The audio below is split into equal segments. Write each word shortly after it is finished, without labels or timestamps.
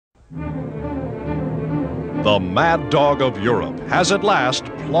The mad dog of Europe has at last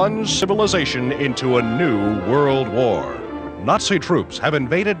plunged civilization into a new world war. Nazi troops have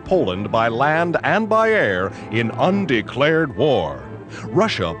invaded Poland by land and by air in undeclared war.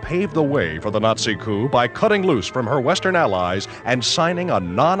 Russia paved the way for the Nazi coup by cutting loose from her Western allies and signing a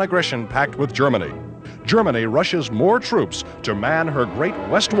non-aggression pact with Germany. Germany rushes more troops to man her Great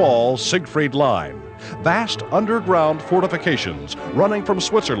West Wall Siegfried Line, vast underground fortifications running from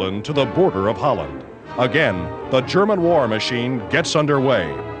Switzerland to the border of Holland. Again, the German war machine gets underway.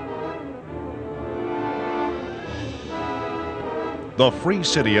 The free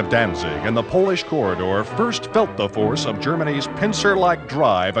city of Danzig and the Polish corridor first felt the force of Germany's pincer-like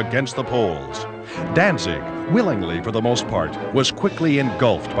drive against the Poles. Danzig, willingly for the most part, was quickly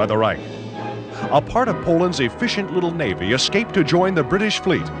engulfed by the Reich. A part of Poland's efficient little navy escaped to join the British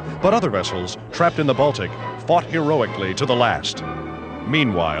fleet, but other vessels, trapped in the Baltic, fought heroically to the last.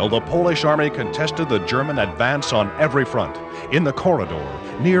 Meanwhile, the Polish army contested the German advance on every front, in the corridor,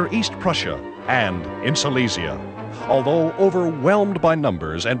 near East Prussia, and in Silesia. Although overwhelmed by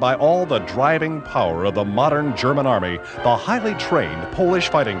numbers and by all the driving power of the modern German army, the highly trained Polish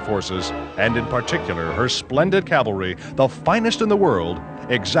fighting forces, and in particular her splendid cavalry, the finest in the world,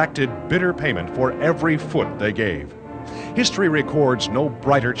 exacted bitter payment for every foot they gave. History records no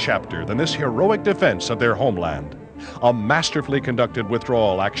brighter chapter than this heroic defense of their homeland. A masterfully conducted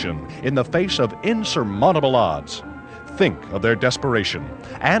withdrawal action in the face of insurmountable odds. Think of their desperation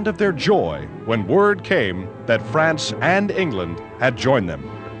and of their joy when word came that France and England had joined them.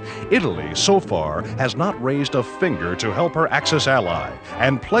 Italy, so far, has not raised a finger to help her Axis ally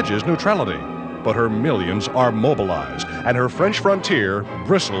and pledges neutrality, but her millions are mobilized and her French frontier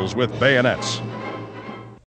bristles with bayonets.